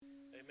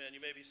Amen.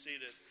 You may be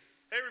seated.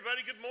 Hey,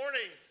 everybody. Good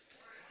morning.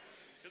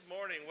 Good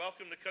morning.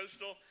 Welcome to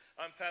Coastal.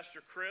 I'm Pastor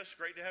Chris.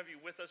 Great to have you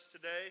with us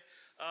today.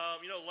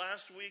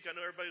 Last week, I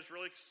know everybody was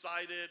really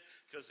excited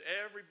because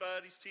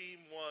everybody's team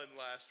won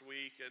last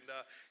week. And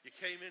you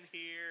came in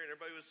here and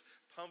everybody was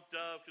pumped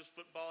up because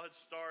football had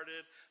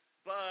started.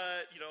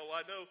 But,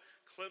 I know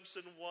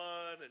Clemson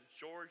won and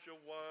Georgia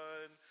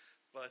won.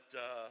 But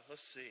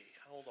let's see.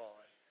 Hold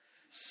on.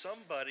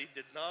 Somebody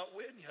did not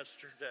win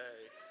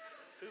yesterday.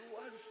 Who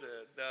was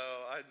it?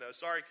 No, I know.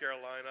 Sorry,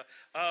 Carolina.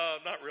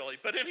 Not really.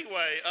 But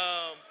anyway,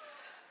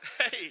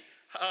 hey,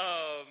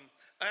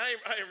 I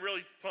am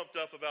really pumped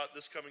up about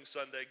this coming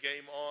Sunday,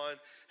 Game On.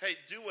 Hey,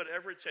 do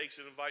whatever it takes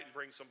to invite and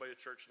bring somebody to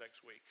church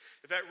next week.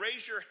 In fact,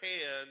 raise your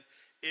hand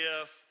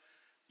if,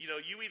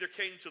 you either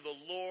came to the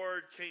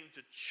Lord, came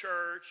to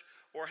church,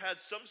 or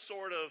had some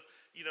sort of,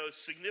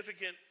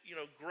 significant,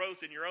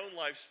 growth in your own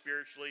life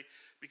spiritually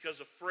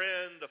because a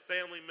friend, a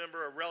family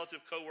member, a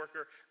relative,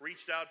 coworker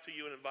reached out to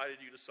you and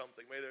invited you to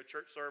something, maybe a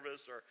church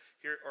service or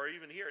here, or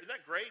even here. Isn't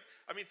that great?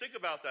 I mean, think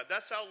about that.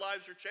 That's how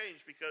lives are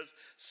changed because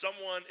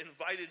someone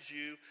invited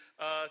you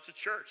to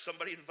church.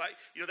 Somebody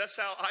that's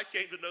how I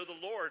came to know the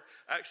Lord.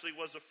 Actually,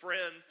 was a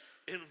friend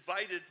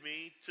invited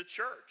me to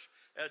church.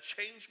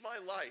 Changed my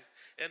life.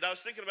 And I was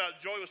thinking about,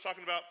 Joy was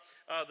talking about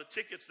the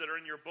tickets that are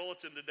in your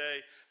bulletin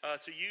today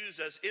to use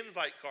as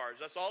invite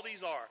cards. That's all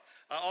these are.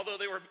 Although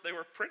they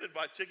were printed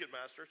by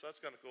Ticketmaster, so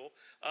that's kind of cool.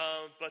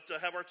 But to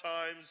have our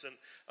times and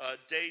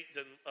date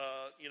and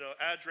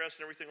address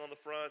and everything on the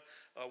front,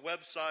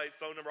 website,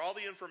 phone number, all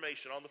the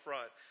information on the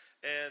front.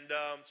 And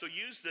so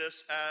use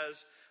this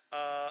as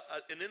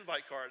an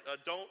invite card.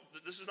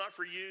 This is not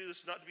for you. This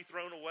is not to be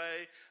thrown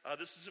away.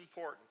 This is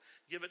important.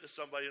 Give it to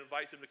somebody and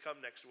invite them to come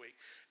next week.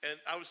 And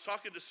I was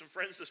talking to some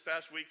friends this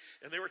past week,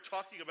 and they were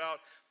talking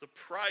about the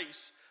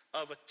price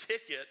of a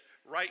ticket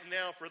right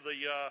now for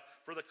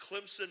the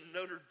Clemson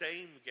Notre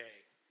Dame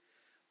game.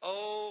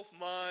 Oh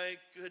my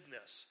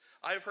goodness!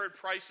 I've heard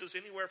prices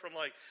anywhere from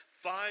like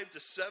 $500 to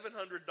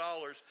 $700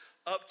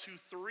 up to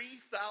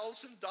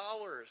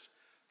 $3,000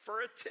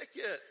 for a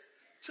ticket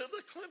to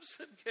the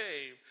Clemson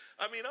game.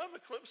 I mean, I'm a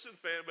Clemson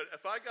fan, but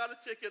if I got a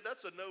ticket,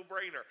 that's a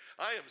no-brainer.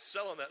 I am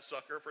selling that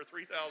sucker for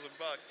 $3,000.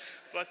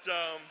 But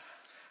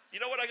you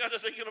know what I got to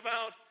thinking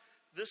about?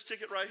 This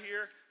ticket right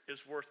here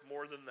is worth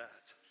more than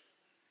that.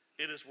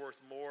 It is worth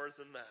more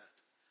than that.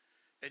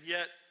 And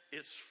yet,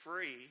 it's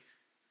free,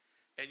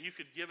 and you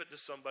could give it to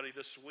somebody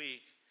this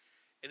week,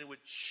 and it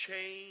would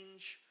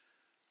change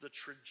the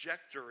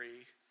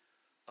trajectory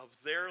of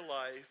their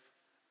life,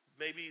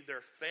 maybe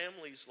their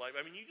family's life.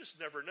 I mean, you just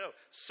never know.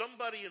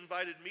 Somebody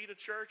invited me to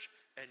church,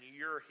 and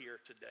you're here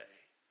today.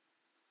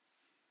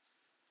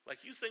 Like,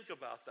 you think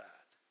about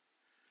that.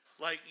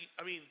 Like,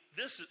 I mean,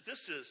 this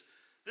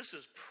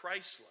is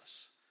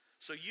priceless.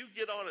 So you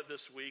get on it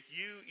this week.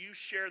 You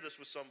share this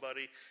with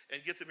somebody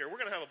and get them here.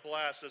 We're going to have a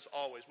blast as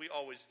always. We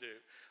always do.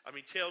 I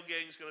mean,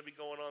 tailgating is going to be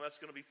going on.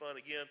 That's going to be fun.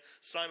 Again,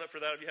 sign up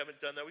for that if you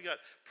haven't done that. We got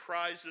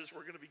prizes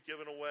we're going to be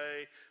giving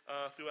away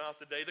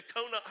throughout the day. The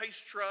Kona Ice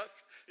Truck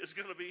is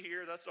going to be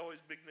here. That's always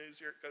big news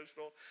here at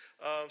Coastal.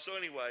 So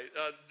anyway,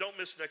 don't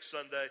miss next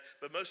Sunday.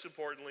 But most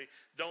importantly,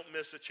 don't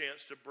miss a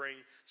chance to bring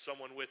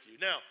someone with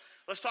you. Now,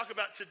 let's talk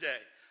about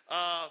today.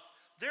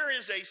 There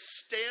is a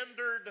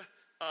standard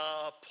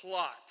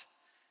plot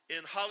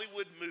in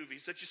Hollywood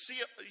movies that you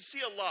see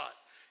a lot,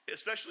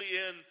 especially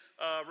in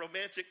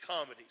romantic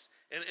comedies.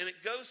 And it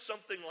goes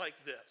something like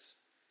this.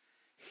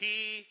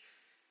 He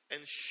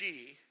and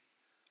she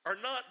are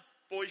not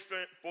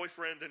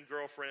boyfriend and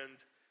girlfriend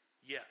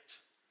yet.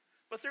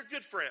 But they're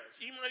good friends.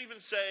 You might even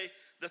say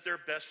that they're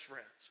best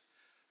friends.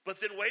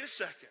 But then wait a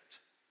second.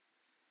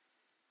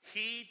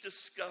 He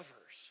discovers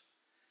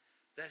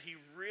that he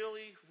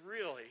really,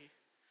 really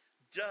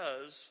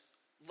does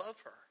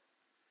love her.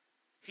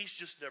 He's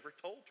just never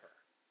told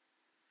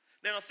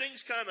her. Now,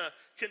 things kind of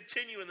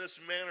continue in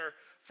this manner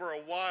for a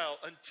while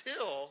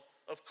until,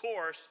 of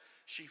course,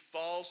 she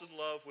falls in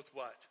love with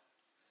what?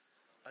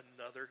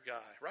 Another guy,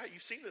 right?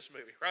 You've seen this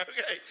movie, right?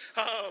 Okay.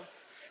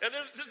 And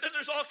then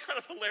there's all kind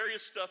of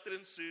hilarious stuff that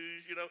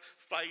ensues,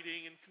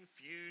 fighting and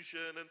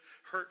confusion and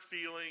hurt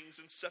feelings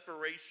and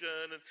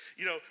separation and,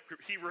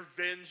 he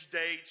revenge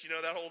dates,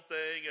 that whole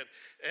thing.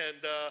 And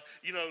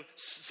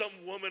some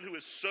woman who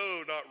is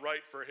so not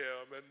right for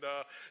him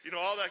and,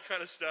 all that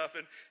kind of stuff.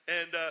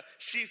 And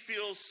she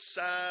feels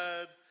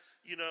sad,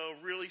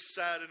 really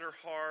sad in her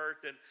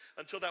heart. And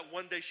until that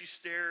one day she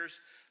stares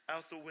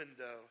out the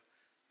window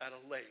at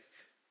a lake.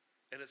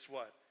 And it's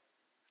what?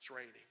 It's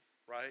raining,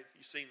 right?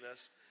 You've seen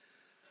this.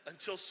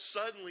 Until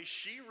suddenly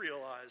she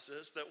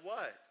realizes that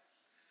what?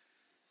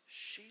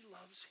 She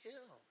loves him.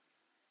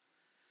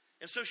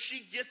 And so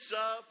she gets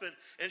up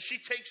and she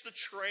takes the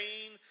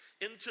train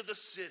into the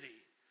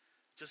city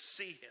to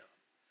see him.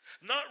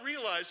 Not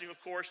realizing, of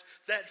course,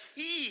 that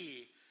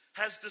he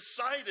has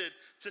decided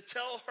to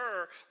tell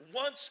her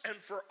once and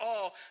for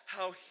all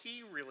how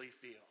he really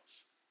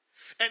feels.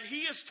 And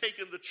he has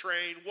taken the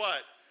train,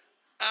 what?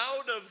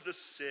 Out of the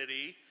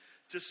city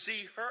to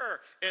see her.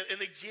 And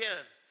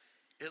again,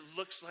 it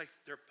looks like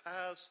their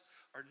paths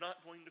are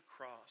not going to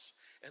cross,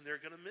 and they're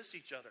going to miss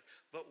each other.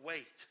 But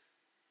wait.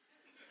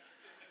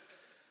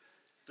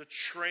 The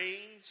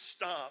train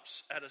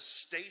stops at a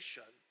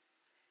station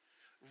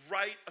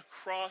right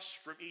across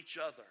from each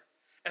other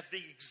at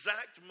the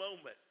exact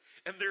moment.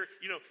 And they're,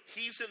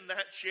 he's in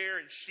that chair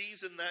and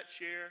she's in that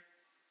chair.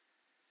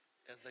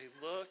 And they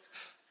look,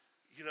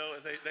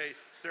 and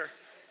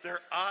their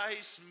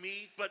eyes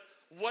meet. But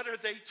what are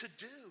they to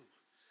do?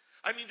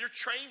 I mean, their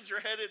trains are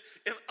headed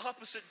in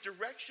opposite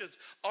directions.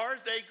 Are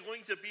they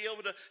going to be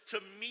able to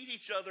meet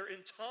each other in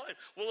time?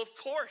 Well, of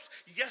course,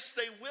 yes,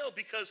 they will,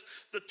 because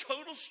the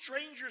total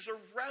strangers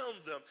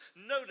around them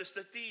notice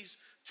that these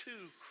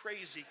two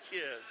crazy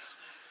kids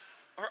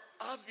are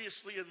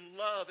obviously in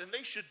love, and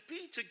they should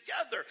be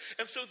together.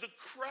 And so the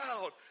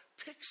crowd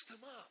picks them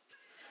up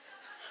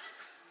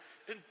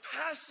and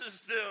passes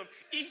them,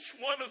 each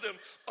one of them,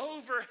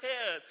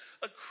 overhead,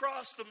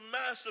 across the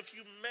mass of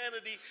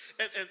humanity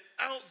and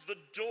out the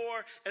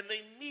door, and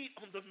they meet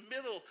on the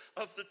middle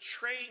of the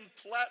train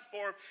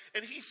platform.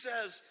 And he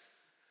says,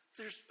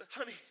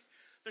 honey,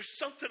 there's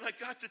something I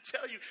got to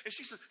tell you. And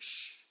she says,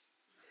 shh.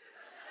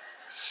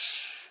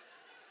 Shh.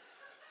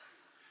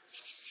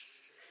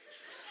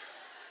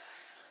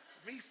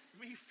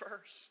 Me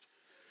first.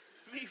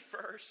 Me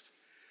first.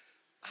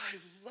 I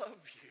love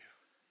you.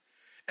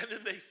 And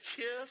then they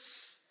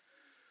kiss.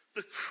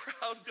 The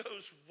crowd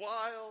goes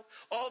wild.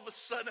 All of a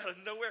sudden, out of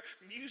nowhere,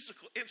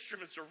 musical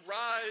instruments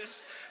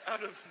arise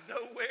out of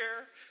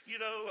nowhere.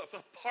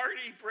 A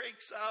party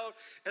breaks out.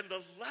 And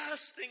the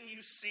last thing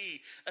you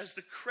see as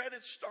the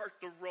credits start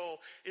to roll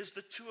is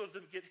the two of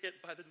them get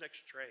hit by the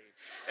next train.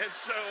 And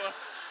so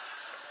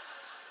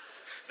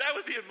that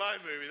would be in my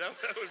movie. That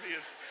would be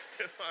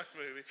in my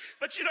movie.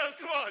 But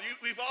come on,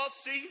 we've all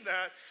seen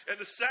that. And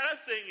the sad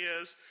thing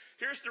is,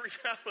 here's the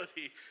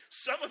reality.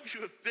 Some of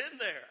you have been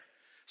there.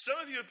 Some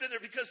of you have been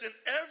there because in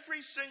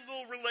every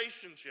single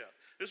relationship,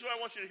 this is what I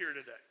want you to hear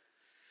today.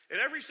 In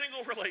every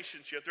single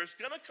relationship, there's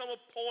going to come a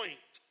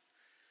point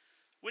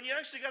when you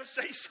actually got to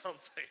say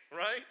something,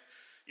 right?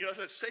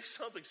 Say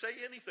something, say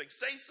anything,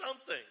 say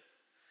something.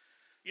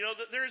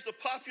 There's the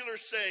popular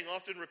saying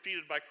often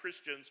repeated by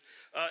Christians,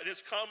 and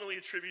it's commonly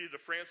attributed to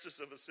Francis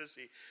of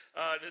Assisi.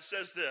 And it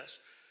says this: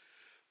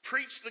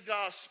 preach the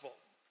gospel,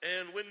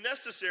 and when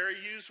necessary,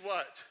 use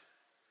what?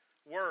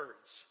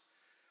 Words.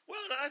 Well,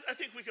 and I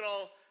think we can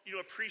all,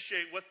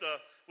 appreciate what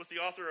the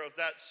author of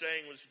that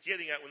saying was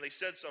getting at when they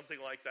said something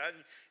like that.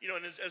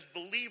 And, as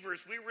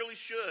believers, we really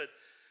should,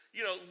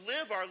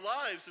 live our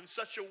lives in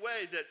such a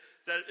way that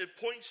it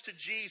points to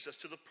Jesus,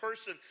 to the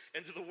person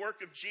and to the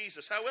work of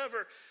Jesus.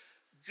 However,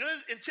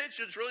 good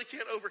intentions really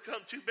can't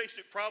overcome two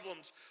basic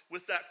problems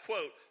with that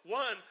quote.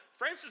 One,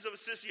 Francis of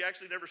Assisi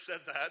actually never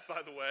said that,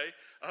 by the way.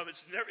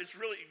 It's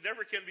really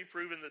never can be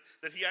proven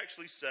that he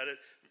actually said it.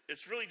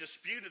 It's really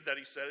disputed that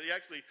he said it. He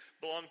actually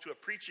belonged to a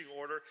preaching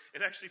order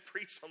and actually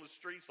preached on the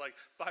streets like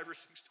 5 or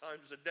 6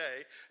 times a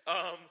day.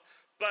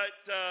 But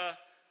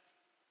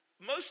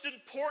most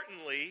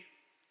importantly,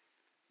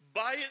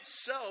 by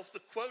itself,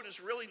 the quote is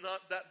really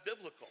not that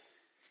biblical.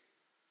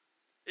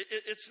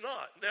 It's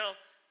not. Now,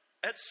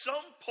 at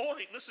some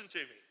point, listen to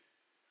me,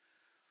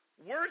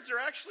 words are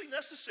actually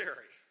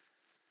necessary.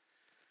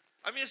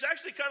 I mean, it's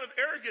actually kind of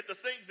arrogant to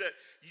think that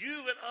you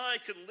and I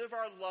can live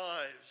our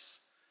lives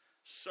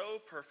so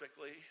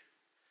perfectly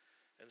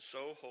and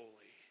so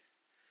holy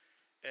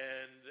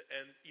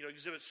and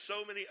exhibit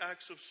so many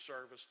acts of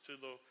service to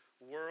the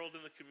world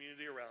and the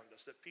community around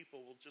us that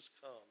people will just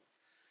come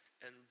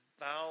and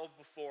bow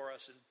before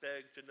us and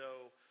beg to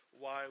know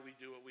why we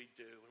do what we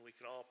do, and we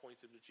can all point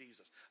them to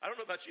Jesus. I don't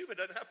know about you,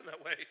 but it doesn't happen that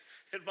way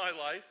in my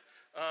life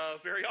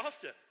very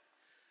often.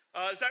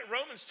 In fact,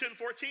 Romans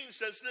 10:14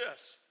 says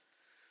this: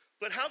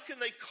 but how can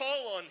they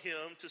call on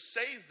him to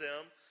save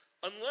them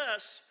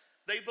unless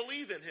they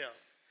believe in him?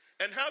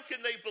 And how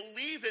can they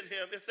believe in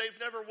him if they've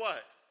never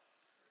what?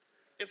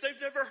 If they've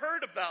never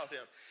heard about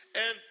him.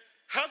 And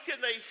how can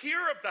they hear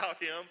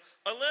about him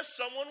unless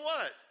someone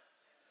what?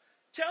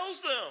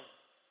 Tells them.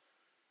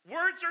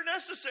 Words are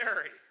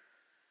necessary.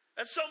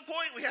 At some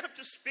point we have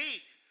to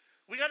speak.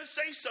 We got to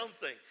say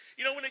something.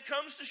 When it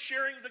comes to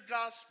sharing the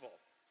gospel,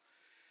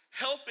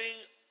 helping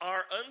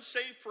our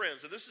unsaved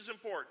friends, and this is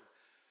important,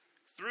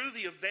 through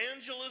the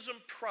evangelism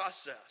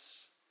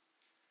process,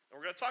 and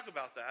we're going to talk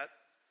about that,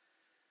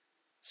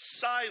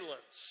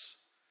 silence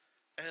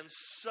and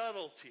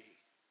subtlety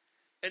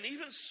and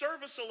even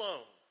service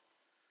alone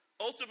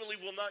ultimately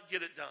will not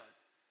get it done.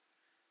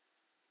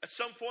 At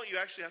some point, you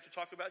actually have to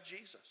talk about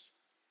Jesus.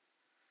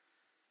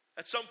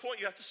 At some point,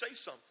 you have to say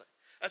something.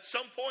 At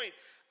some point,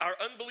 our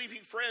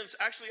unbelieving friends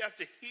actually have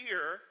to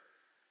hear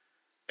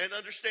and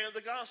understand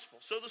the gospel.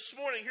 So this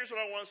morning, here's what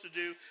I want us to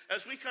do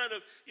as we kind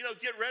of,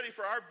 get ready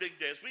for our big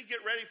day, as we get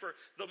ready for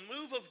the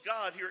move of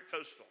God here at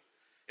Coastal.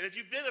 And if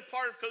you've been a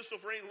part of Coastal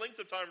for any length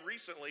of time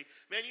recently,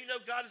 man,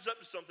 God is up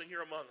to something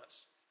here among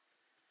us.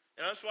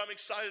 And that's why I'm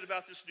excited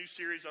about this new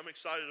series. I'm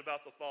excited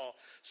about the fall.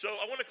 So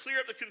I want to clear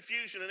up the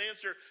confusion and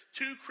answer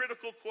two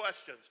critical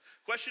questions.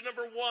 Question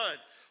number one,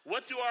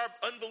 what do our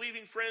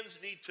unbelieving friends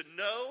need to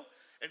know?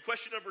 And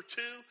question number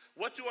two,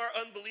 what do our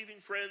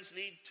unbelieving friends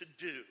need to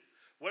do?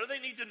 What do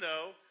they need to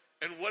know,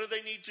 and what do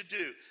they need to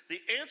do?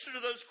 The answer to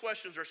those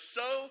questions are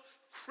so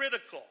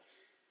critical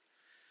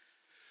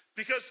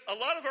because a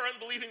lot of our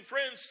unbelieving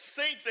friends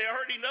think they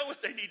already know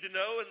what they need to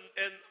know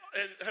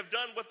and have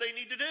done what they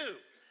need to do.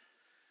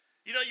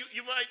 You know,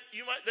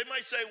 they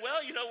might say,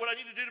 well, you know, what I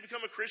need to do to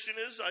become a Christian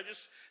is I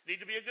just need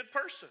to be a good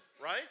person,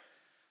 right?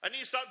 I need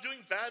to stop doing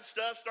bad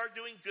stuff, start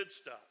doing good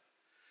stuff.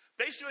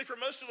 Basically, for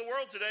most of the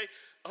world today,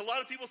 a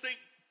lot of people think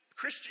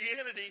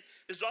Christianity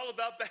is all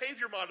about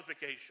behavior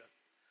modification.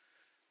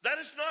 That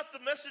is not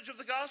the message of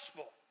the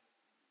gospel.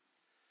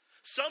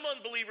 Some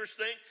unbelievers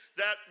think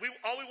that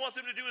all we want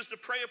them to do is to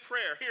pray a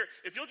prayer. Here,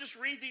 if you'll just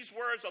read these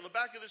words on the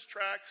back of this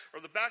tract or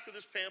the back of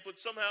this pamphlet,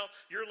 somehow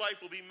your life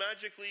will be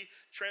magically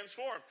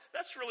transformed.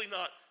 That's really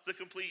not the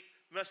complete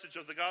message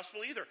of the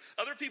gospel either.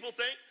 Other people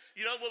think,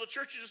 you know, well, the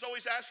church is just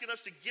always asking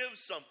us to give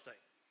something.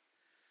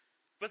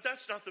 But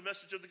that's not the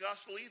message of the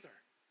gospel either.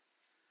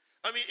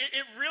 I mean,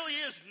 it really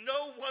is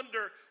no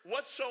wonder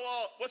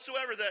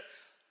whatsoever that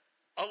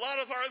a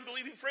lot of our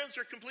unbelieving friends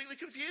are completely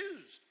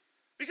confused.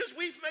 Because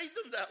we've made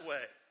them that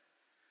way.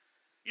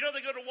 You know,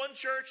 they go to one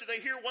church and they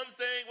hear one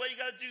thing. Well, you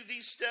got to do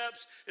these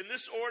steps in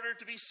this order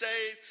to be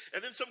saved.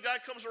 And then some guy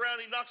comes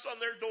around and he knocks on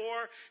their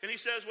door and he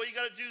says, well, you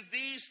got to do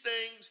these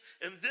things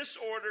in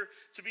this order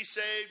to be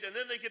saved. And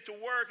then they get to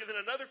work and then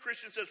another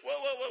Christian says, whoa,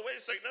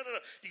 wait a second. No.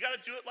 You got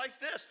to do it like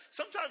this.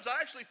 Sometimes I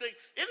actually think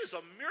it is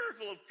a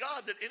miracle of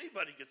God that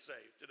anybody gets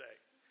saved today.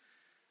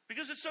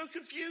 Because it's so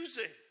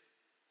confusing.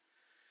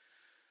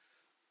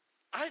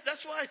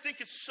 That's why I think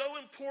it's so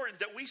important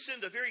that we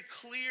send a very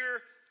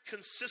clear,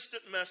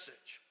 consistent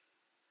message.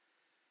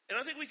 And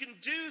I think we can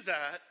do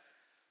that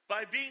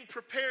by being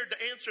prepared to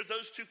answer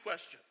those two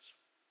questions.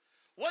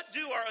 What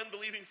do our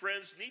unbelieving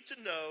friends need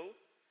to know,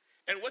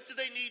 and what do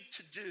they need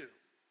to do?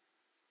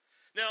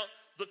 Now,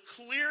 the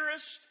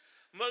clearest,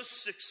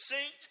 most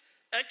succinct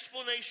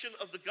explanation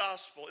of the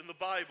gospel in the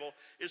Bible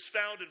is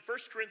found in 1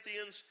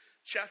 Corinthians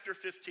chapter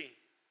 15.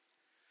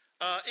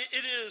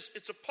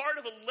 It's a part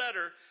of a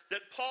letter that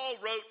Paul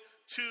wrote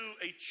to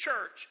a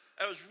church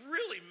that was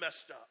really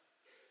messed up.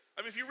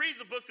 I mean, if you read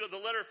the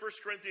letter of 1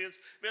 Corinthians,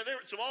 man, there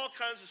were all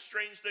kinds of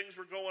strange things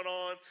were going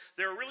on.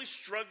 They were really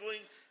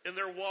struggling in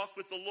their walk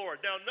with the Lord.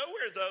 Now,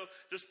 nowhere, though,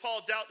 does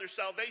Paul doubt their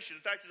salvation.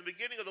 In fact, in the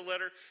beginning of the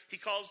letter, he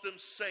calls them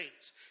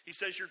saints. He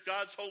says, you're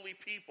God's holy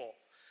people.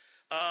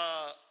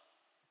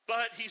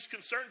 But he's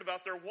concerned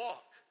about their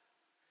walk.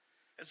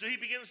 And so he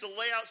begins to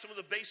lay out some of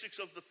the basics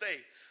of the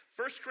faith.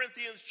 1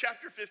 Corinthians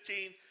chapter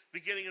 15,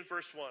 beginning in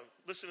verse 1.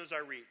 Listen as I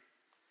read.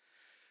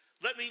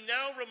 Let me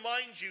now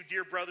remind you,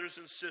 dear brothers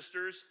and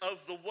sisters, of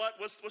the what?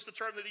 What's the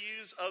term that he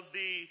used? Of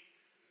the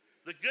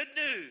good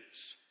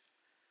news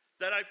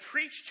that I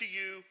preached to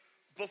you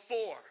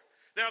before.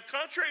 Now,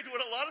 contrary to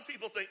what a lot of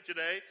people think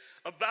today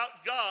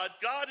about God,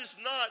 God is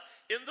not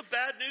in the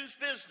bad news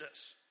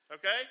business,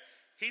 okay?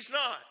 He's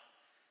not.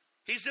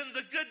 He's in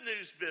the good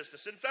news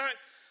business. In fact,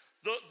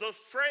 the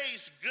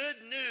phrase good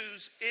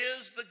news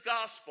is the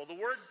gospel. The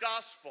word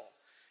gospel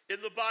in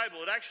the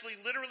Bible, it actually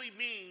literally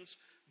means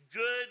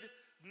good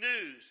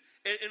news.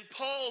 In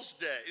Paul's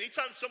day,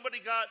 anytime somebody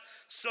got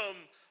some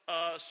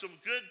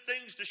good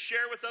things to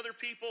share with other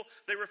people,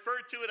 they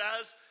referred to it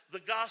as the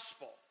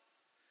gospel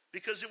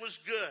because it was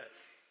good.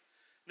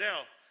 Now,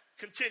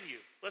 continue.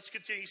 Let's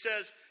continue. He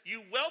says,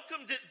 you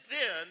welcomed it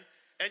then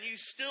and you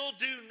still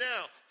do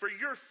now, for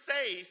your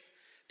faith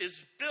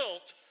is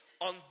built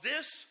on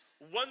this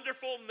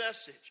wonderful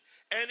message.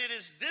 And it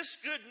is this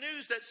good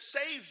news that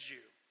saves you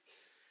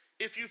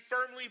if you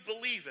firmly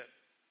believe it.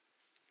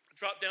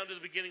 Drop down to the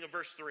beginning of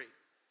verse 3.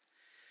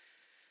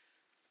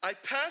 I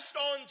passed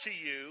on to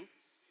you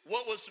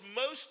what was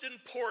most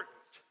important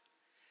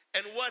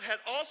and what had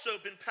also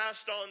been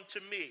passed on to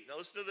me. Now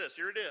listen to this.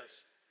 Here it is.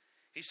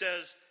 He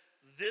says,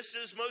 this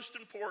is most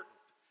important.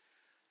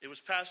 It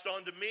was passed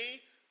on to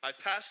me. I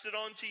passed it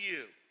on to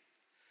you.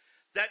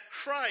 That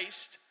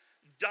Christ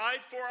died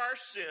for our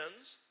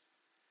sins,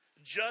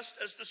 just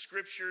as the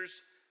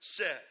scriptures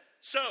said.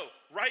 So,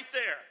 right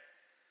there,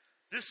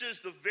 this is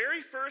the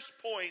very first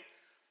point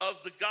of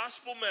the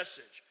gospel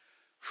message.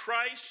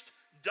 Christ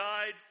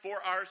died for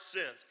our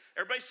sins.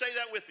 Everybody say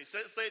that with me. Say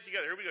it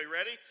together. Here we go. You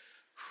ready?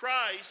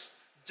 Christ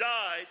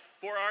died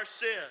for our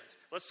sins.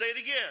 Let's say it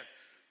again.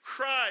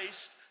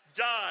 Christ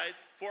died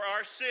for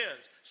our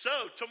sins. So,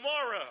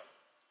 tomorrow,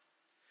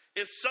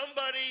 if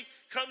somebody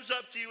comes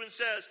up to you and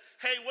says,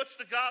 hey, what's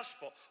the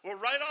gospel? Well,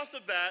 right off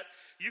the bat,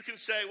 you can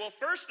say, well,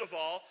 first of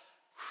all,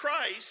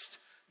 Christ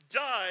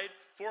died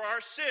for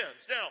our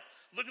sins. Now,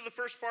 look at the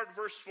first part of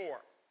verse 4.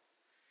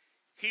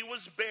 He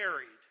was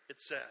buried, it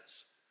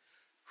says.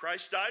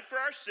 Christ died for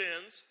our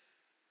sins.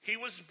 He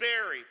was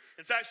buried.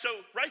 In fact, so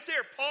right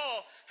there,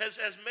 Paul has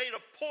made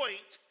a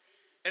point,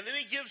 and then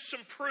he gives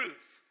some proof.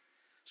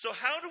 So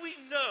how do we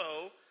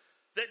know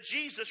that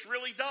Jesus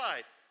really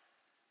died?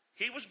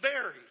 he was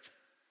buried.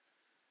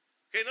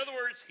 Okay, in other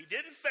words, he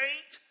didn't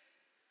faint.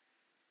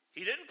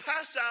 He didn't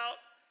pass out.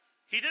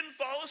 He didn't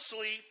fall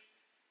asleep.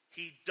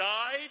 He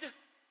died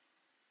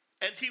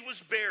and he was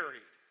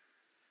buried.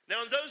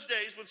 Now, in those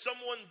days, when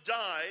someone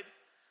died,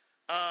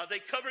 they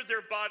covered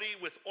their body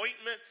with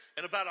ointment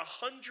and about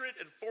 140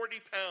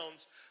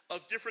 pounds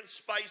of different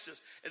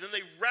spices. And then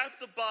they wrapped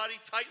the body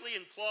tightly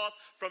in cloth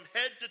from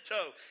head to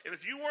toe. And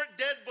if you weren't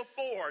dead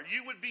before,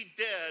 you would be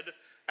dead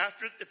at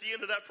the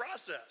end of that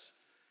process,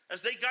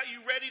 as they got you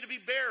ready to be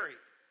buried.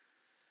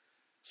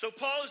 So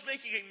Paul is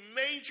making a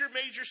major,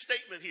 major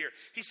statement here.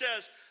 He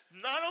says,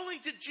 not only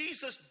did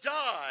Jesus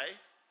die,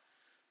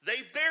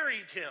 they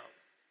buried him.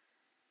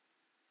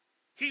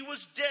 He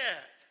was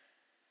dead.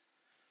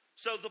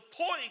 So the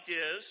point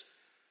is,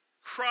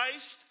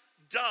 Christ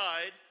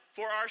died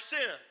for our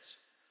sins.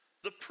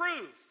 The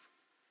proof,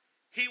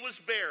 he was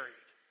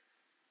buried.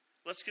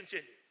 Let's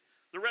continue.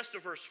 The rest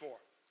of verse 4.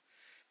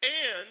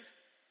 And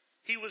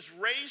he was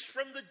raised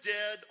from the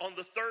dead on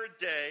the third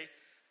day,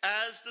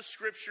 as the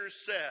scriptures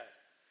said.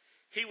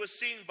 He was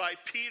seen by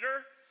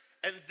Peter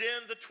and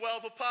then the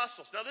 12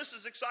 apostles. Now this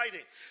is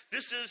exciting.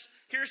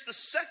 Here's the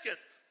second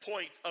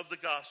point of the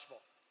gospel.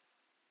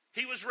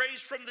 He was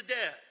raised from the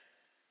dead.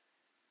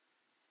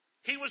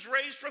 He was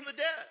raised from the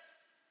dead.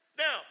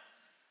 Now,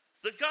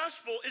 the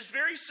gospel is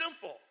very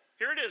simple.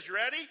 Here it is. You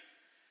ready?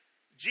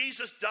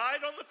 Jesus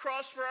died on the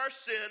cross for our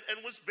sin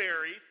and was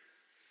buried.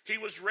 He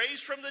was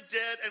raised from the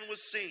dead and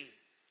was seen.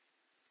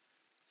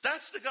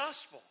 That's the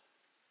gospel.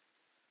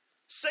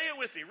 Say it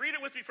with me. Read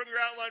it with me from your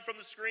outline from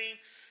the screen.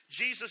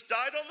 Jesus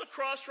died on the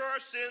cross for our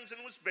sins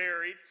and was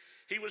buried.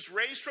 He was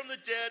raised from the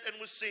dead and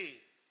was seen.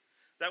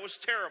 That was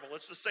terrible.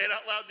 Let's just say it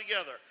out loud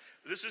together.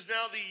 This is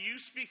now the you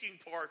speaking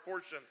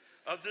portion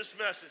of this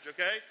message,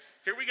 okay?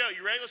 Here we go.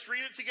 You ready? Let's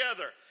read it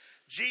together.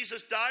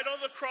 Jesus died on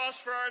the cross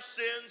for our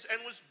sins and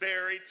was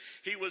buried.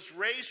 He was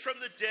raised from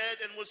the dead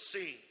and was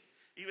seen.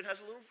 Even has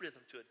a little rhythm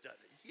to it, doesn't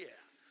it? Yeah.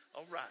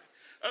 All right.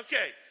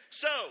 Okay.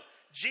 So,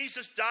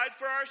 Jesus died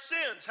for our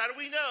sins. How do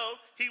we know?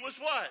 He was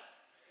what?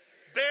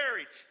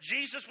 Buried.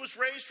 Jesus was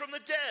raised from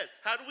the dead.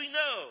 How do we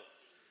know?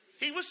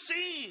 He was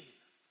seen.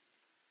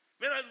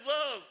 Man,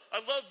 I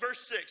love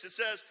verse 6. It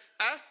says,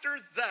 after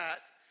that,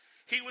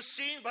 he was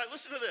seen by,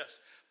 listen to this,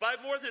 by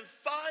more than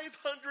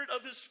 500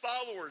 of his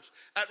followers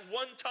at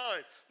one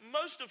time,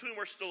 most of whom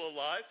are still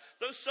alive,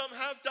 though some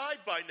have died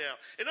by now.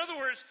 In other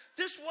words,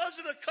 this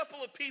wasn't a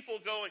couple of people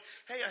going,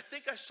 hey, I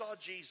think I saw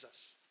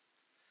Jesus.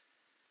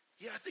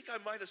 Yeah, I think I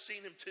might have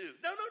seen him too.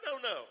 No.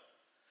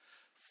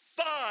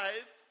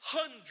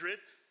 500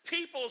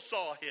 people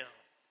saw him.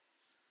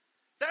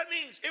 That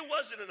means it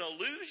wasn't an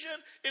illusion.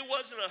 It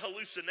wasn't a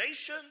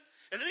hallucination.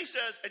 And then he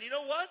says, and you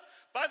know what?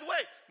 By the way,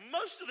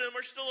 most of them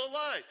are still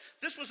alive.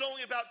 This was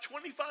only about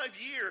 25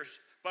 years,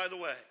 by the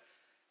way,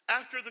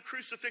 after the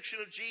crucifixion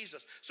of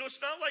Jesus. So it's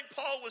not like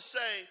Paul was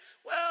saying,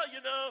 well,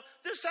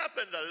 this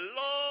happened a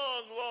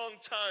long, long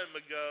time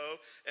ago,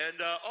 and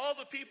all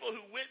the people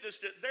who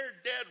witnessed it, they're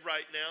dead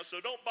right now, so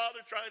don't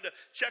bother trying to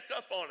check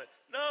up on it.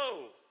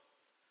 No.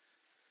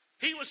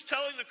 He was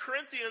telling the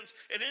Corinthians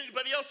and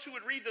anybody else who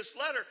would read this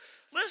letter,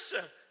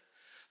 listen,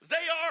 they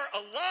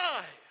are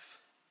alive.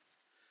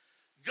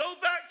 Go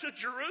back to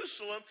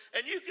Jerusalem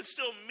and you can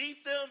still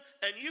meet them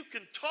and you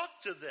can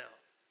talk to them.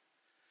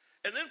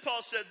 And then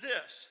Paul said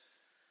this,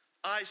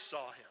 I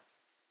saw him.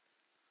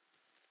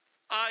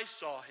 I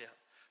saw him.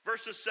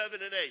 Verses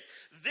 7 and 8.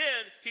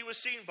 Then he was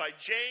seen by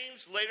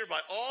James, later by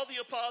all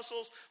the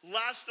apostles.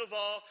 Last of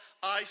all,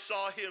 I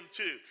saw him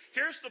too.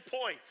 Here's the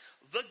point.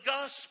 The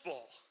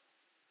gospel.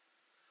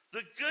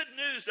 The good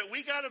news that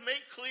we got to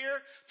make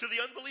clear to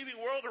the unbelieving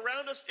world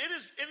around us, it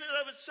is in and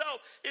of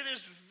itself, it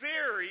is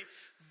very,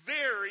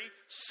 very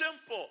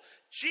simple.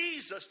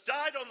 Jesus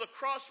died on the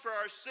cross for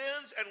our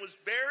sins and was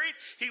buried.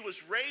 He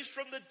was raised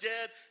from the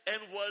dead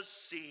and was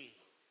seen.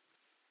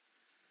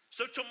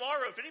 So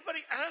tomorrow, if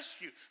anybody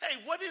asks you, hey,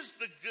 what is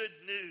the good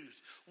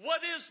news? What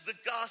is the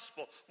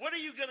gospel? What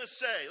are you going to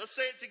say? Let's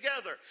say it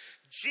together.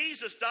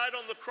 Jesus died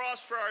on the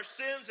cross for our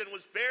sins and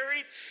was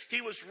buried.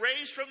 He was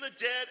raised from the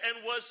dead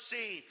and was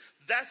seen.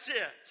 That's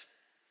it.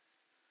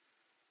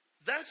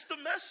 That's the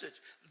message.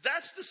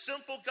 That's the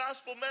simple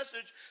gospel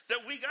message that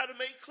we got to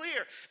make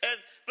clear.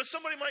 But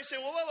somebody might say,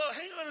 well,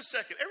 hang on a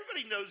second.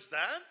 Everybody knows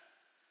that.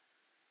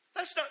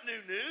 That's not new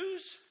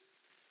news.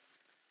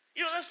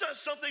 That's not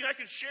something I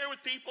can share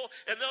with people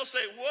and they'll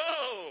say,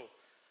 whoa,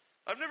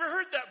 I've never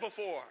heard that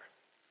before.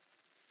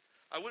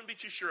 I wouldn't be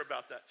too sure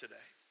about that today.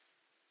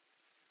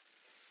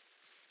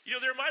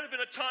 There might have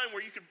been a time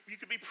where you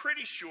could be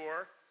pretty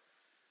sure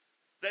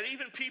that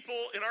even people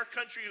in our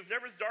country who've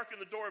never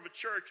darkened the door of a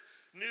church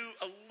knew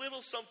a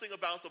little something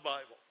about the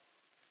Bible.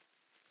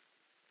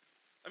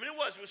 I mean, it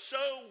was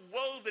so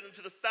woven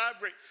into the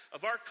fabric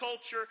of our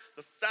culture,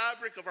 the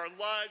fabric of our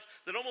lives,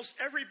 that almost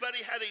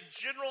everybody had a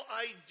general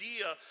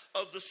idea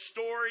of the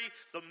story,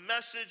 the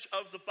message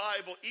of the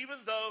Bible, even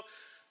though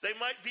they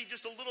might be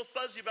just a little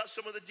fuzzy about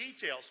some of the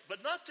details.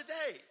 But not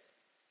today.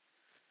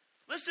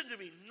 Listen to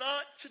me,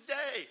 not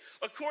today.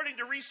 According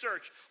to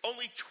research,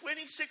 only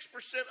 26%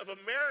 of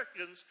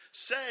Americans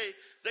say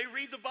they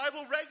read the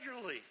Bible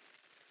regularly.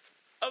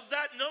 Of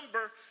that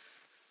number,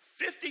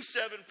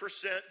 57%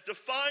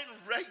 define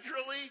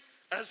regularly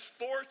as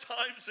 4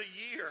 times a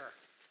year.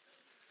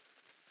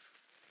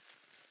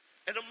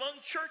 And among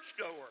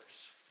churchgoers,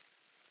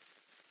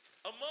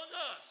 among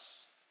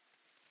us,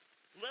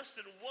 less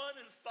than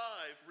 1 in 5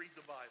 read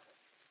the Bible.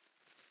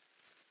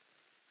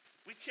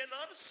 We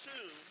cannot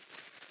assume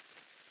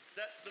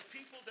that the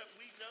people that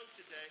we know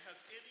today have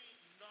any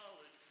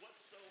knowledge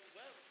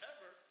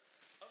whatsoever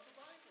of the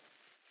Bible.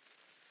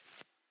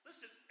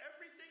 Listen,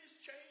 everything has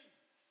changed.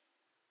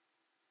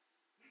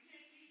 We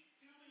can't keep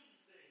doing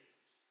things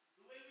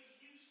the way we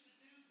used to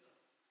do them.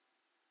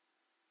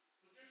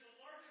 But there's a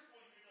larger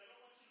point here that I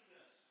don't want you to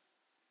miss.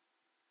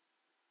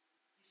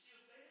 You see,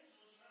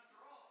 evangelism,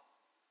 after all,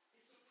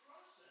 it's a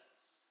process.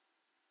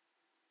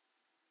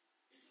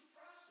 It's a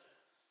process.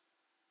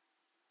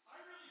 I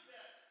really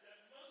bet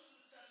that most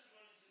of the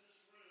testimonies in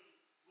this room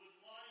would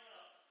line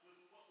up with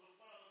what I'm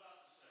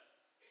about to say.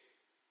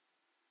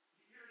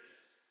 Here it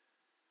is.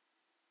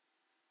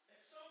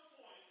 At some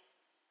point,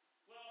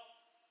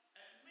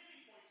 at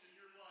many points in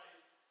your life,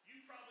 you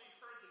probably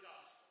heard the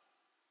gospel.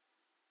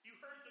 You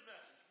heard the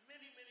message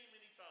many, many,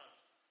 many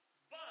times.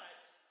 But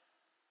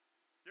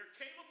there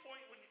came a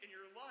point in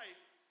your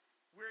life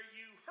where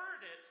you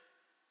heard it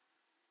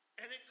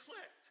and it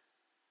clicked.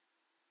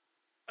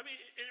 I mean,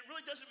 it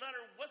really doesn't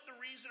matter what the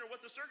reason or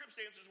what the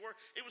circumstances were.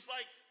 It was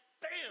like,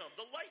 bam,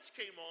 the lights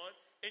came on,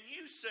 and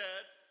you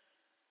said,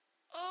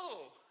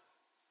 oh,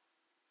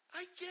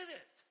 I get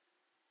it.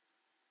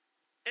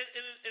 And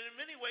in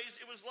many ways,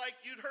 it was like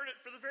you'd heard it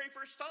for the very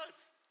first time,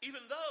 even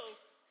though,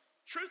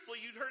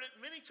 truthfully, you'd heard it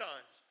many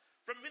times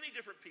from many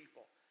different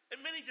people and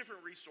many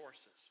different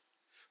resources.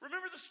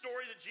 Remember the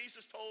story that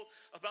Jesus told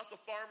about the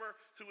farmer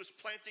who was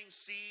planting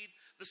seed?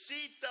 The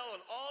seed fell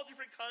in all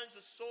different kinds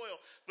of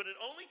soil, but it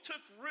only took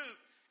root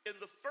in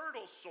the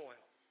fertile soil.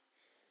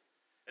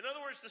 In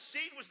other words, the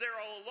seed was there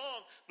all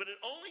along, but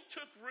it only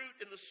took root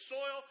in the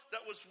soil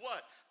that was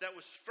what? That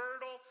was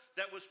fertile,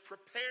 that was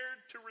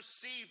prepared to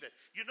receive it.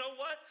 You know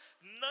what?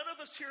 None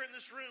of us here in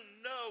this room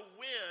know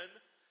when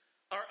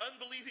our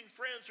unbelieving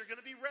friends are going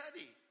to be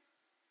ready.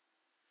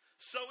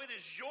 So it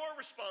is your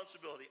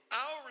responsibility,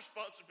 our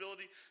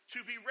responsibility,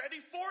 to be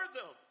ready for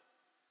them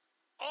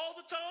all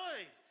the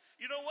time.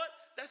 You know what?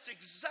 That's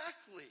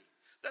exactly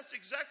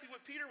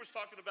what Peter was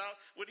talking about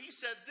when he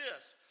said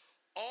this.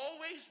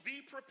 Always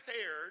be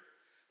prepared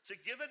to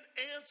give an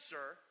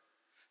answer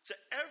to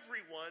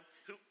everyone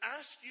who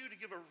asks you to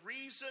give a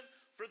reason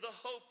for the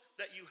hope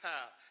that you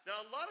have.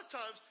 Now, a lot of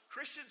times,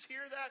 Christians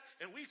hear that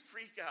and we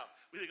freak out.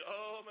 We think,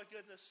 oh my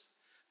goodness.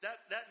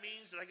 That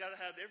means that I got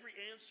to have every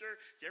answer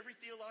to every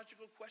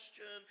theological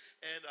question,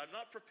 and I'm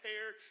not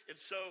prepared, and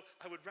so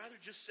I would rather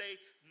just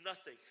say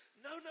nothing.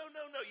 No.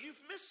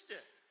 You've missed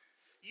it.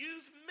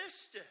 You've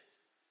missed it.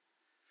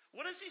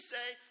 What does he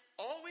say?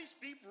 Always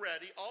be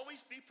ready,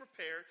 always be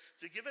prepared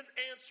to give an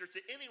answer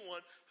to anyone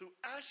who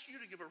asks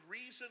you to give a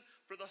reason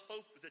for the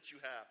hope that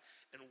you have.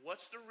 And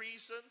what's the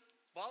reason?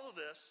 Follow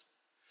this.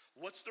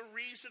 What's the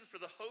reason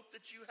for the hope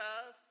that you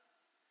have?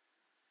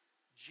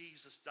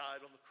 Jesus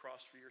died on the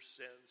cross for your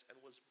sins and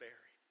was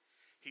buried.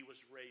 He was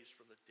raised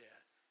from the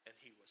dead and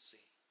he was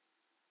seen.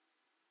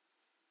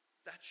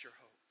 That's your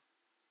hope.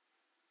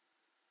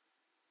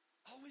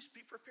 Always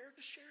be prepared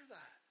to share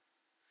that.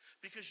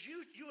 Because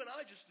you and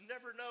I just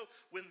never know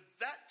when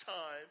that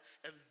time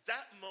and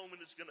that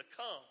moment is going to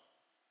come.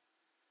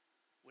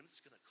 When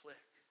it's going to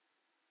click.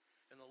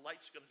 And the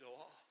light's going to go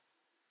off.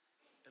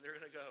 And they're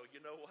going to go,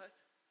 you know what?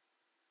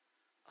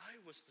 I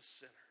was the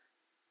sinner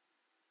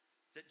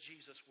that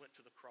Jesus went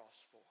to the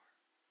cross for.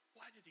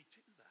 Why did he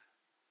do that?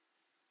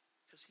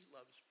 Because he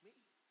loves me.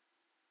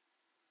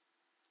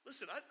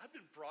 Listen, I've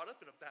been brought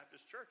up in a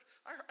Baptist church.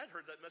 I'd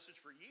heard that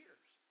message for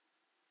years.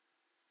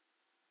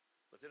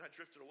 But then I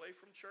drifted away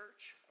from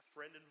church. A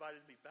friend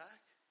invited me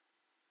back.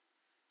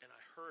 And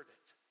I heard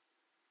it.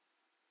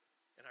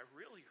 And I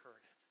really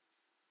heard it.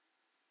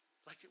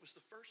 Like it was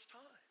the first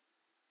time.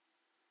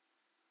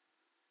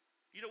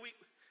 You know, we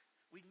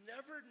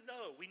never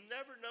know. We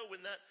never know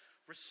when that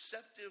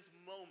receptive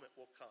moment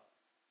will come.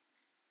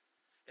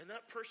 And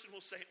that person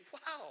will say,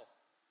 wow,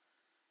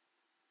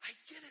 I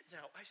get it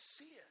now. I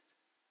see it.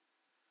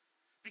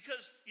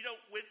 Because, you know,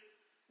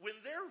 when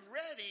they're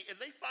ready and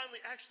they finally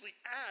actually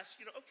ask,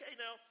 you know, okay,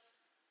 now,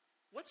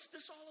 what's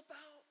this all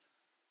about?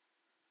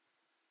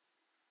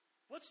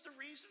 What's the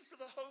reason for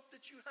the hope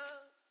that you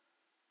have?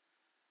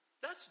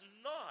 That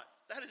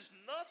is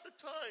not the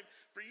time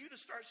for you to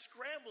start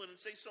scrambling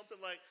and say something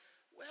like,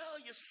 well,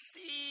 you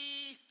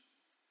see,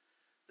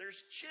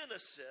 there's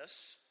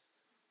Genesis,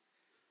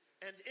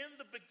 and in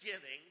the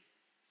beginning,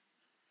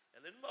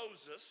 and then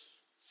Moses,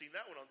 seen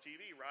that one on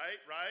TV,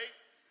 right?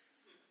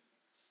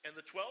 And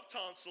the 12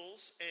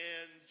 tonsils,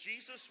 and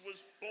Jesus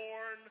was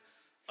born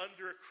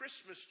under a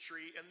Christmas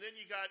tree, and then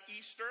you got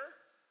Easter,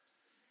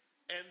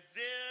 and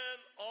then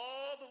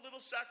all the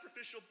little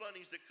sacrificial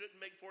bunnies that couldn't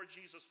make poor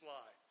Jesus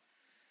fly.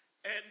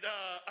 And,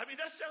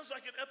 that sounds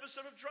like an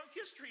episode of Drunk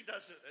History,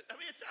 doesn't it?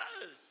 It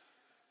does.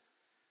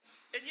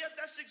 And yet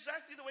that's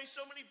exactly the way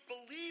so many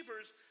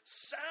believers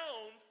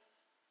sound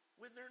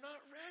when they're not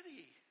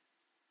ready.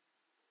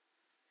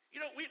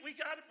 We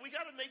got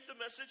to make the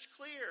message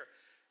clear.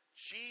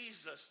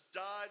 Jesus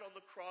died on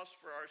the cross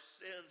for our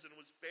sins and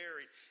was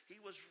buried. He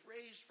was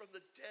raised from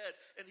the dead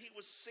and he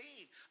was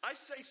seen. I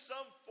say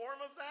some form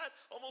of that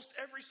almost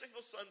every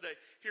single Sunday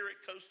here at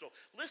Coastal.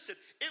 Listen,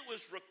 it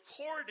was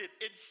recorded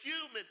in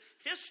human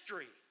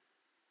history.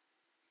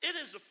 It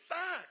is a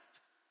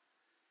fact.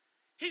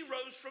 He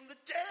rose from the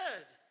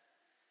dead.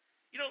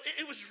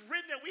 It was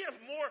written, and we have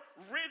more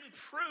written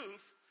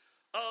proof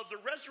of the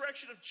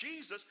resurrection of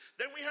Jesus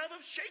than we have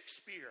of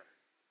Shakespeare.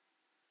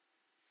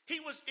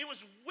 It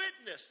was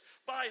witnessed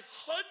by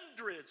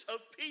hundreds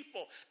of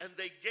people, and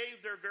they gave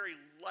their very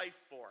life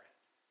for it.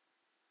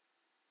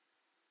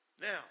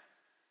 Now,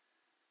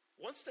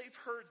 once they've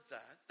heard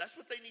that, that's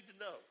what they need to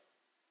know.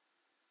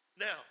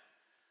 Now,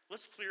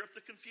 let's clear up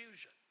the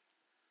confusion.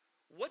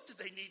 What do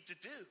they need to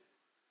do?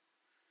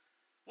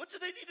 What do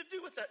they need to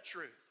do with that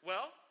truth?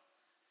 Well,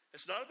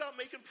 it's not about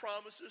making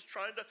promises,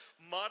 trying to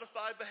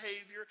modify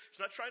behavior. It's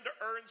not trying to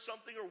earn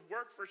something or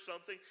work for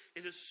something.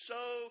 It is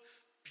so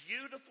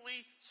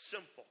beautifully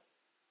simple.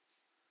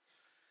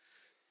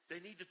 They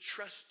need to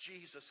trust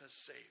Jesus as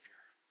Savior.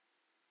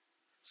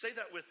 Say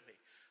that with me.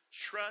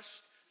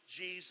 Trust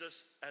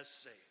Jesus as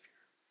Savior.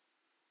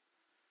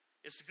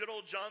 It's the good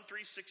old John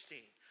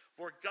 3:16.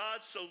 For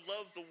God so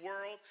loved the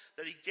world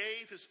that he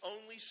gave his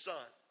only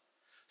Son,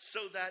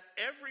 so that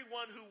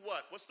everyone who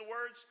what? What's the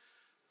words?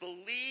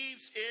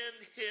 Believes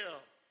in him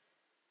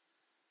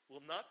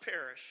will not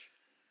perish,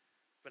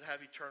 but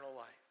have eternal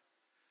life.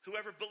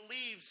 Whoever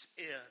believes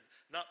in,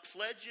 not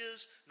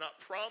pledges, not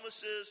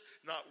promises,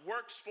 not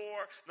works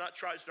for, not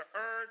tries to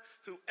earn,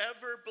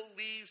 whoever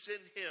believes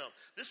in him.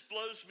 This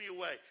blows me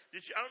away.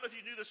 I don't know if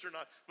you knew this or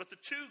not, but the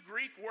two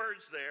Greek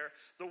words there,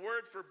 the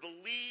word for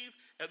believe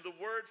and the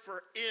word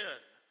for in.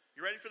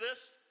 You ready for this?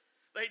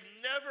 They'd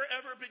never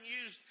ever been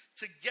used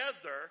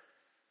together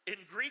in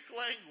Greek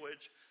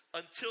language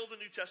until the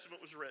New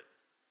Testament was written.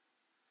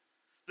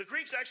 The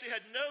Greeks actually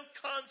had no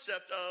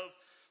concept of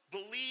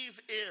believe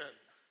in.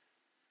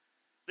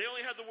 They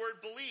only had the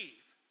word believe,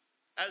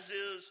 as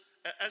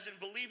in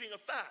believing a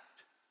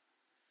fact.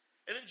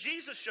 And then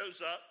Jesus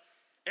shows up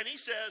and he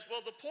says,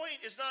 well, the point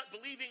is not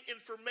believing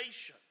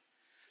information,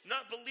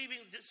 not believing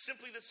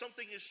simply that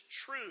something is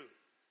true.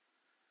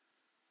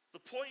 The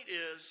point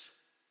is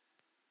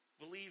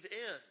believe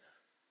in.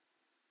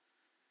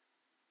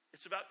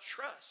 It's about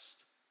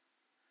trust.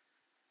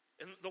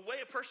 And the way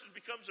a person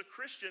becomes a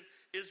Christian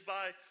is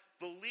by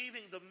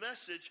believing the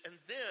message and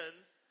then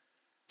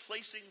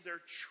placing their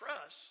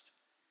trust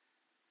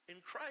in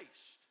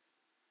Christ.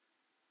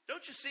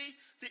 Don't you see?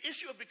 The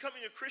issue of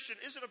becoming a Christian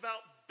isn't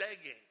about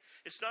begging.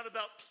 It's not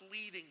about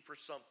pleading for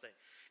something.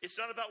 It's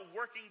not about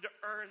working to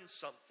earn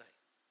something.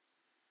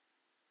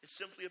 It's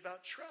simply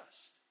about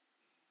trust.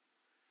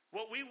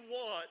 What we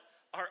want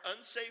our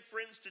unsaved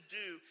friends to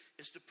do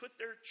is to put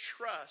their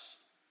trust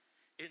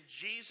in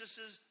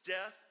Jesus'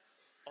 death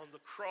on the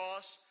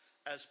cross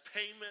as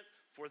payment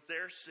for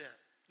their sin.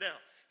 Now,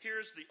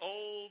 here's the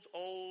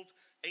old,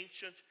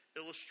 ancient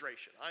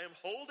illustration. I am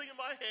holding in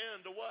my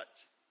hand a what?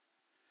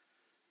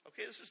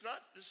 Okay, this is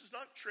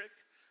not trick.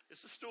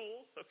 It's a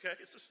stool. Okay,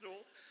 it's a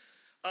stool.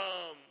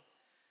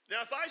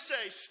 Now, if I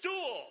say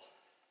stool,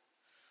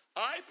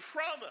 I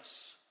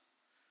promise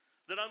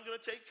that I'm going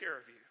to take care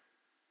of you.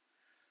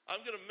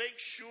 I'm going to make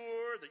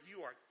sure that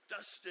you are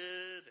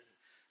dusted and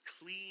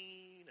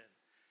clean. And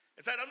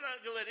in fact, I'm not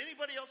going to let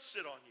anybody else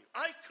sit on you.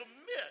 I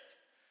commit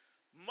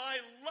my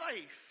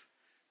life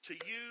to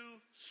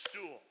you,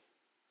 stool.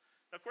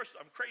 Now, of course,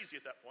 I'm crazy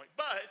at that point,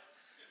 but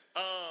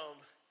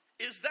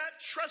is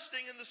that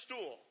trusting in the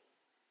stool?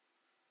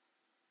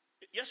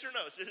 Yes or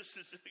no?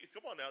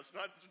 Come on now, it's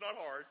not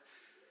hard.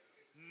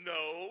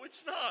 No,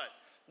 it's not.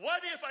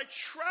 What if I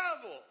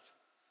traveled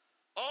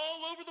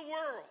all over the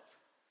world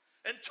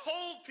and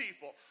told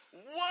people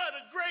what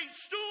a great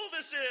stool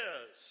this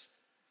is?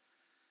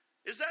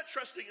 Is that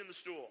trusting in the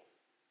stool?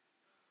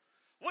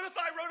 What if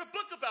I wrote a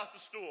book about the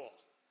stool?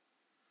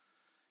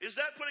 Is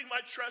that putting my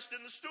trust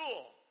in the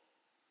stool?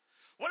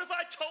 What if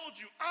I told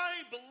you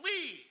I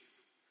believe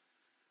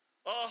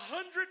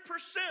 100%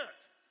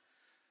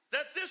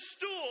 that this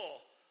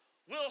stool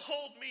will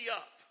hold me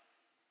up?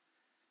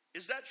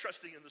 Is that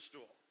trusting in the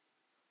stool?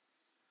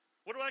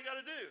 What do I got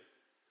to do?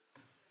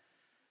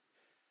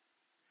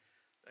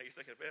 Now you're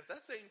thinking, man, if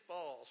that thing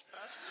falls,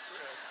 Pastor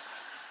Chris,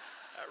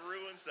 that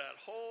ruins that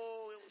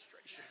whole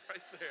illustration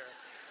right there.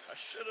 I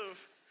should have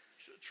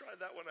tried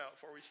that one out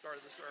before we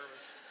started the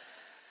service.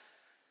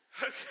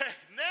 Okay,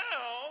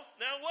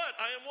 now what?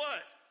 I am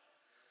what?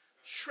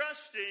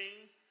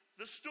 Trusting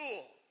the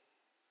stool.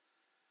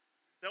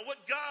 Now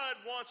what God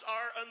wants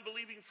our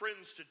unbelieving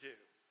friends to do,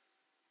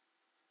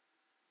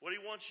 what he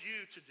wants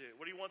you to do,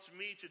 what he wants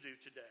me to do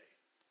today,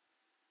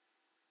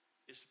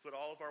 is to put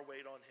all of our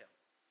weight on him.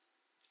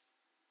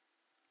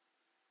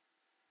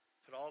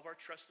 Put all of our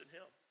trust in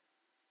him.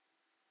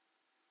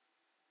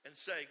 and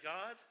say,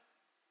 God,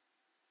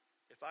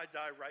 if I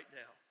die right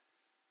now,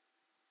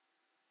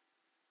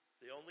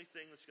 the only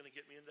thing that's going to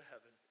get me into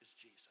heaven is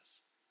Jesus.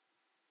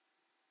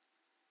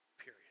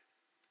 Period.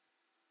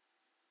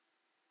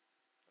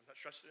 I'm not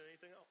trusting in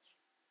anything else.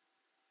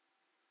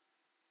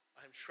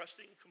 I'm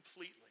trusting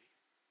completely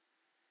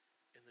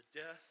in the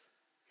death,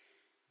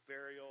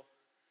 burial,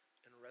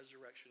 and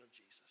resurrection of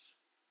Jesus.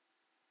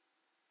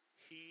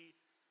 He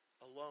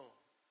alone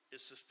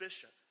is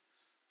sufficient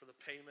for the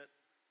payment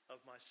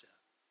of my sin.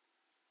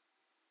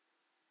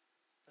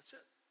 That's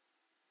it.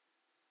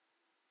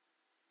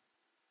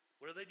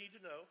 What do they need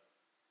to know?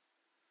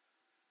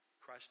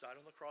 Christ died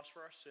on the cross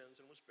for our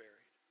sins and was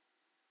buried.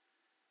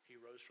 He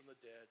rose from the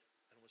dead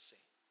and was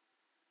seen.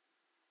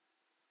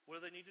 What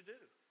do they need to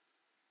do?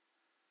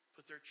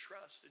 Put their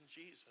trust in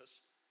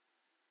Jesus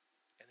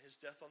and his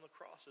death on the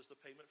cross as the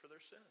payment for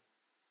their sin.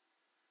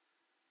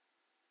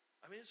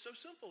 I mean, it's so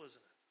simple,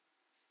 isn't it?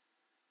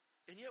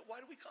 And yet,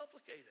 why do we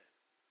complicate it?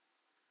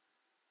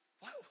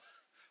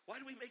 Why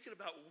do we make it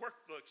about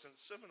workbooks and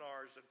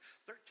seminars and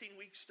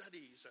 13-week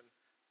studies? And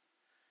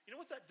you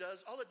know what that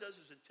does? All it does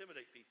is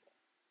intimidate people.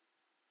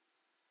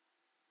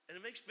 And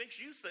it makes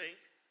you think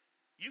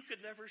you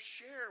could never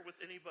share with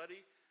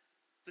anybody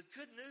the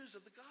good news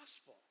of the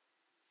gospel.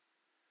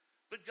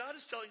 But God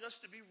is telling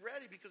us to be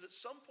ready, because at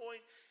some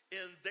point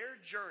in their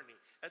journey,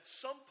 at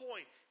some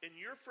point in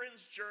your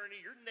friend's journey,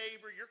 your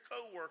neighbor, your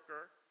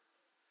coworker,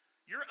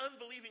 your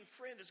unbelieving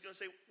friend is going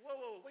to say,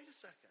 whoa, wait a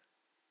second.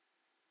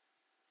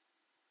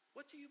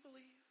 What do you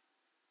believe?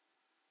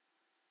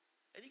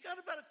 And you got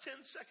about a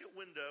 10-second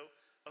window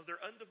of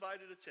their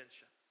undivided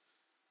attention.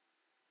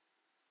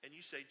 And you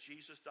say,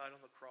 Jesus died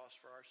on the cross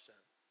for our sin.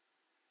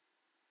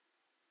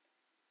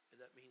 And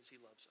that means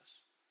he loves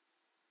us.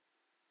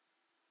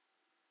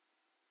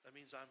 That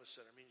means I'm a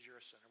sinner. It means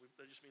you're a sinner.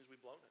 That just means we've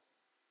blown it.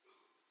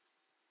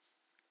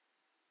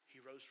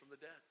 He rose from the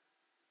dead.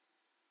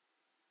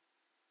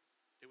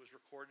 It was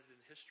recorded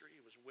in history.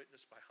 It was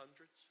witnessed by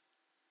hundreds.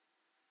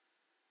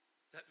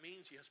 That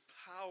means he has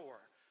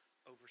power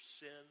over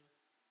sin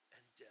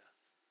and death.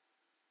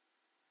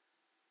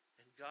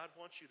 And God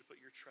wants you to put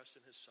your trust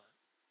in his Son.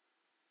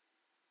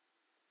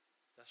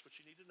 That's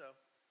what you need to know.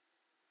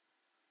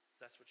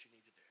 That's what you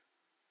need to do.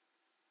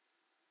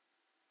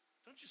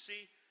 Don't you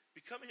see?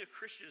 Becoming a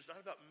Christian is not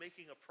about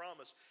making a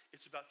promise.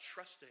 It's about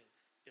trusting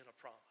in a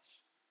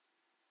promise.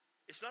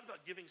 It's not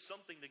about giving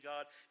something to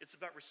God. It's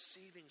about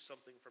receiving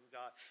something from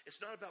God.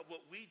 It's not about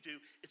what we do.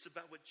 It's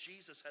about what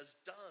Jesus has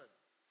done.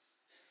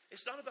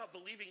 It's not about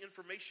believing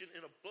information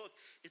in a book.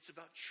 It's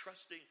about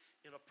trusting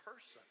in a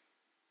person.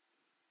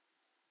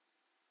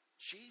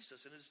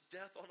 Jesus and his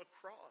death on a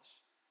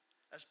cross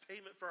as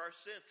payment for our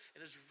sin,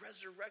 and his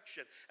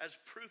resurrection as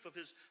proof of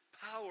his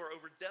power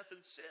over death and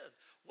sin.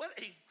 What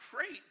a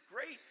great,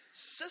 great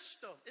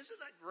system.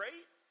 Isn't that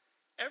great?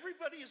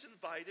 Everybody is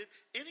invited.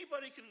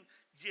 Anybody can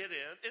get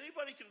in.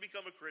 Anybody can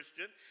become a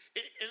Christian.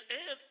 And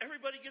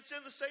everybody gets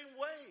in the same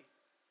way.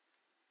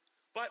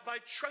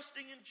 By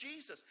trusting in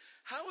Jesus.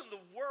 How in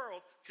the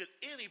world could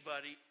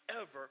anybody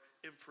ever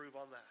improve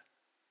on that?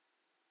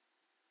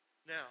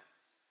 Now,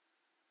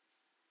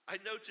 I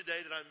know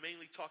today that I'm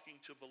mainly talking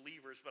to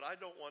believers, but I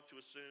don't want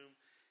to assume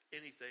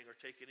anything or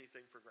take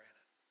anything for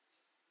granted.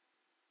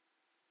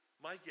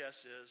 My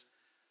guess is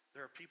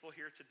there are people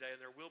here today, and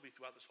there will be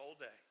throughout this whole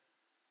day,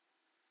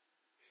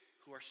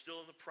 who are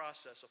still in the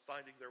process of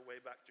finding their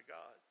way back to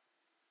God.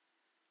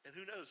 And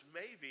who knows,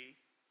 maybe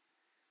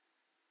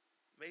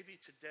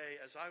today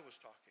as I was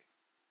talking,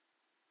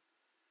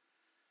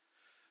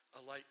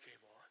 a light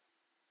came on.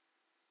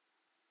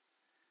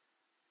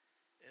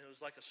 And it was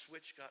like a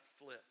switch got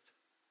flipped.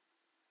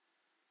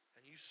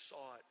 And you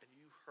saw it and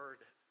you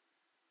heard it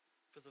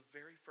for the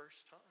very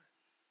first time.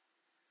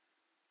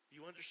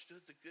 You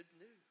understood the good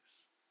news.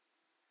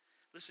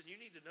 Listen, you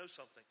need to know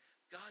something.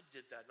 God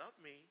did that, not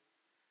me,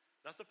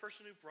 not the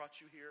person who brought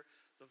you here,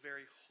 the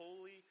very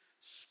Holy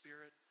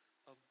Spirit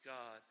of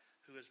God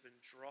who has been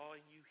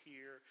drawing you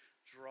here,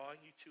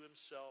 drawing you to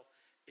himself.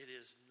 It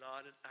is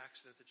not an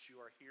accident that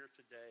you are here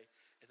today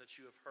and that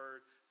you have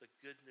heard the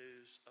good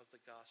news of the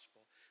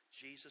gospel.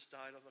 Jesus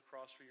died on the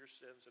cross for your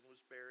sins and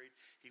was buried.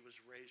 He was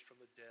raised from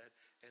the dead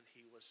and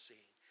he was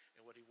seen.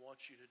 And what he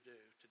wants you to do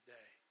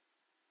today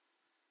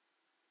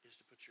is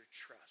to put your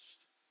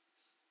trust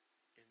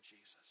in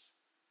Jesus.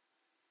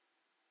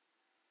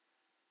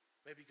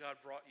 Maybe God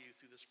brought you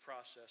through this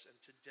process and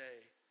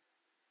today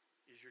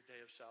is your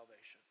day of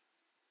salvation.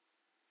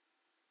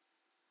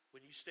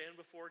 When you stand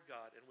before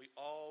God, and we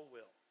all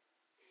will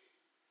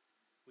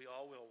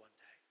one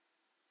day,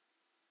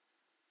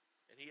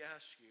 and he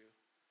asks you,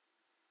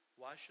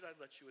 why should I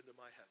let you into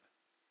my heaven?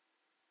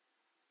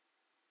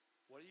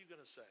 What are you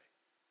going to say?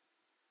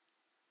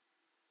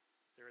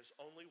 There is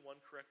only one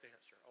correct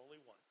answer,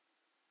 only one.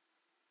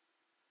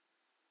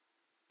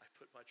 I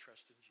put my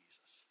trust in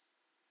Jesus.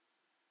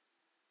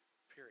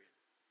 Period.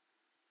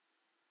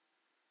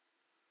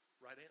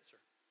 Right answer.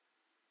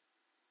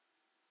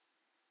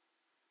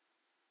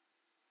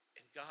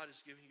 And God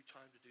is giving you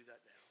time to do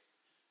that now.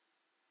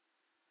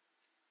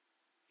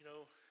 You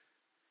know,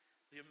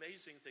 The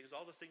amazing thing is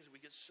all the things we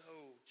get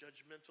so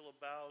judgmental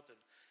about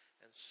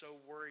and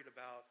so worried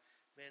about.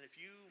 Man, if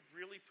you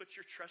really put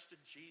your trust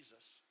in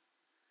Jesus,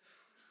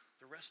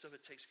 the rest of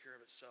it takes care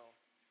of itself.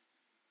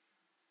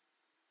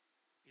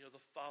 You know,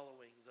 the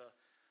following, the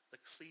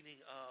cleaning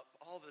up,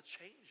 all the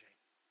changing.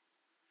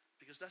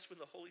 Because that's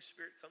when the Holy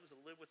Spirit comes to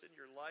live within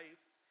your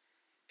life.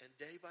 And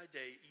day by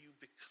day, you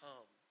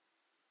become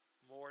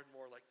more and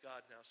more like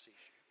God now sees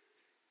you.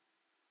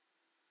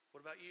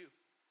 What about you?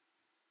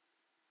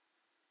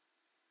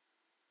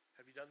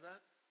 Have you done that?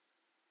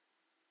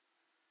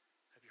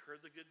 Have you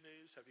heard the good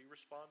news? Have you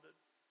responded?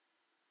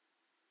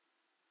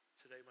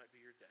 Today might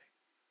be your day.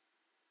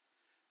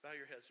 Bow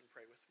your heads and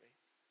pray with me.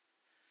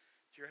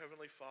 Dear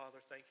Heavenly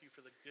Father, thank you for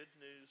the good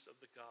news of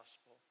the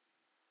gospel,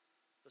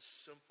 the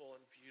simple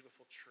and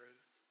beautiful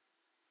truth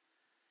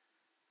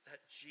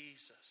that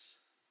Jesus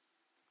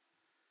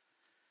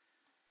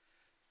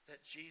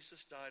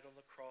died on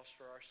the cross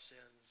for our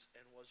sins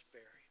and was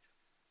buried.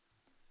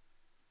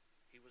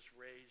 He was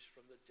raised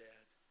from the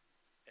dead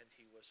and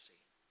he was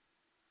seen.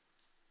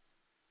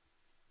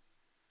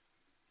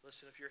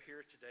 Listen, if you're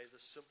here today,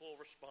 the simple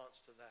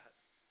response to that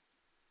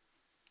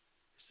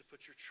is to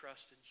put your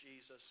trust in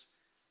Jesus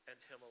and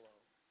him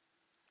alone.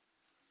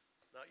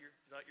 Not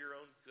your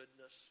own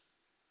goodness,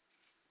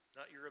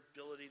 not your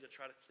ability to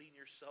try to clean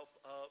yourself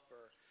up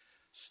or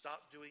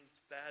stop doing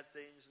bad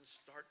things and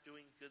start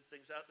doing good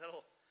things.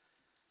 That'll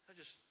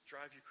just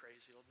drive you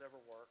crazy. It'll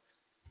never work.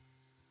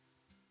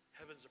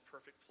 Heaven's a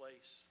perfect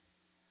place.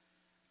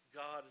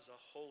 God is a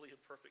holy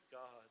and perfect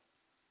God.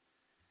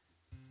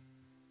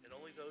 And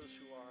only those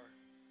who are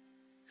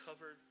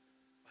covered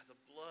by the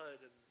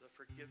blood and the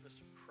forgiveness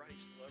of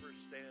Christ will ever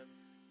stand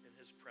in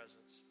his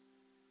presence.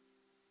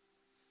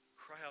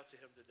 Cry out to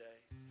him today.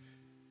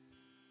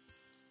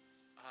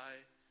 I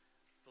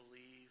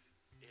believe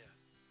in.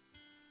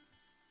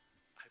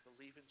 I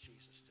believe in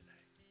Jesus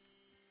today.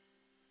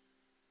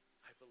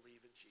 I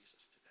believe in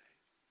Jesus today.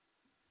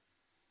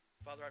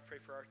 Father, I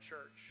pray for our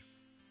church.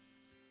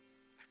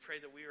 I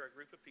pray that we are a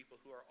group of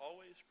people who are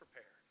always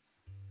prepared,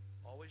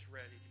 always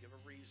ready to give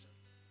a reason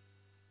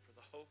for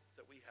the hope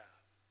that we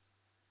have.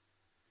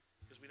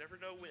 Because we never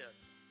know when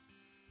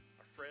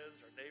our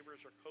friends, our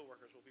neighbors, our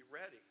coworkers will be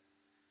ready,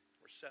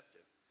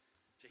 receptive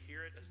to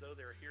hear it as though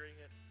they're hearing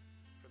it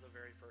for the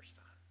very first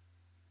time.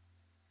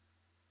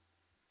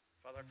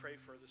 Father, I pray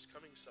for this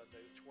coming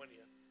Sunday, the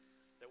 20th,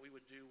 that we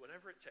would do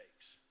whatever it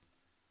takes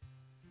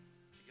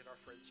to get our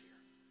friends here.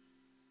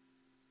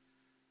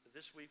 That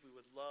this week we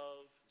would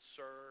love, and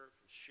serve,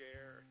 and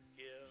share, and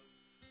give,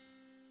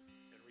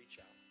 and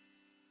reach out.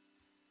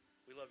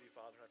 We love you,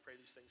 Father, and I pray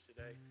these things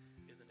today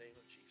in the name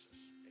of Jesus.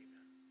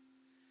 Amen.